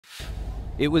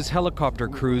It was helicopter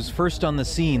crews first on the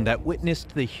scene that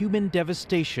witnessed the human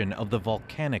devastation of the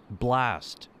volcanic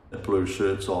blast. It blew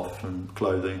shirts off and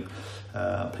clothing.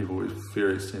 People were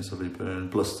very extensively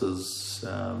burned, blisters.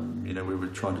 We were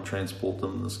trying to transport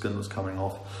them. The skin was coming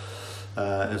off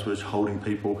as we were holding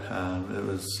people. It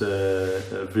was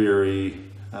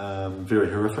very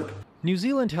horrific. New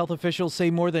Zealand health officials say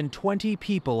more than 20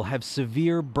 people have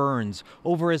severe burns,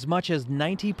 over as much as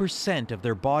 90% of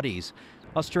their bodies.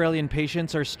 Australian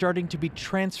patients are starting to be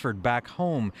transferred back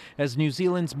home as New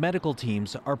Zealand's medical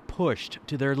teams are pushed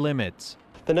to their limits.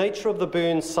 The nature of the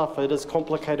burns suffered is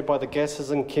complicated by the gases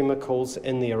and chemicals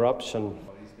in the eruption.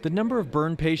 The number of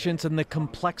burn patients and the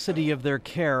complexity of their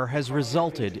care has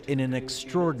resulted in an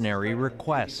extraordinary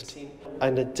request.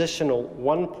 An additional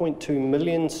 1.2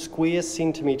 million square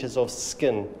centimetres of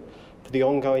skin for the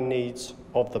ongoing needs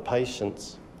of the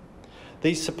patients.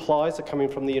 These supplies are coming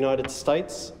from the United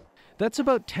States. That's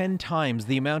about 10 times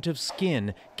the amount of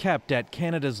skin kept at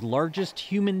Canada's largest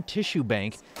human tissue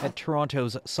bank at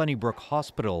Toronto's Sunnybrook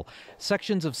Hospital.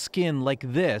 Sections of skin like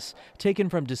this, taken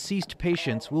from deceased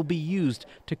patients, will be used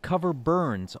to cover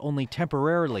burns only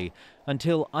temporarily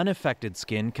until unaffected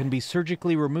skin can be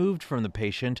surgically removed from the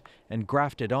patient and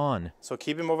grafted on. So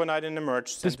keep him overnight in the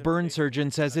emerge. This burn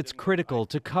surgeon says it's critical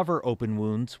to cover open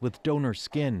wounds with donor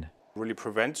skin. Really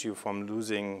prevents you from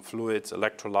losing fluids,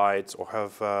 electrolytes, or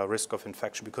have a risk of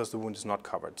infection because the wound is not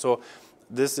covered. So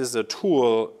this is a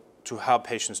tool to help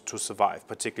patients to survive,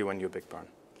 particularly when you're a big burn.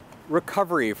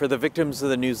 Recovery for the victims of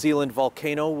the New Zealand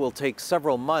volcano will take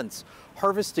several months.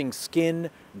 Harvesting skin,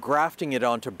 grafting it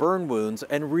onto burn wounds,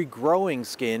 and regrowing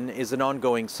skin is an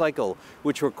ongoing cycle,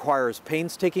 which requires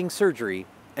painstaking surgery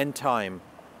and time.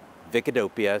 Vic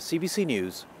Adopia, CBC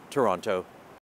News, Toronto.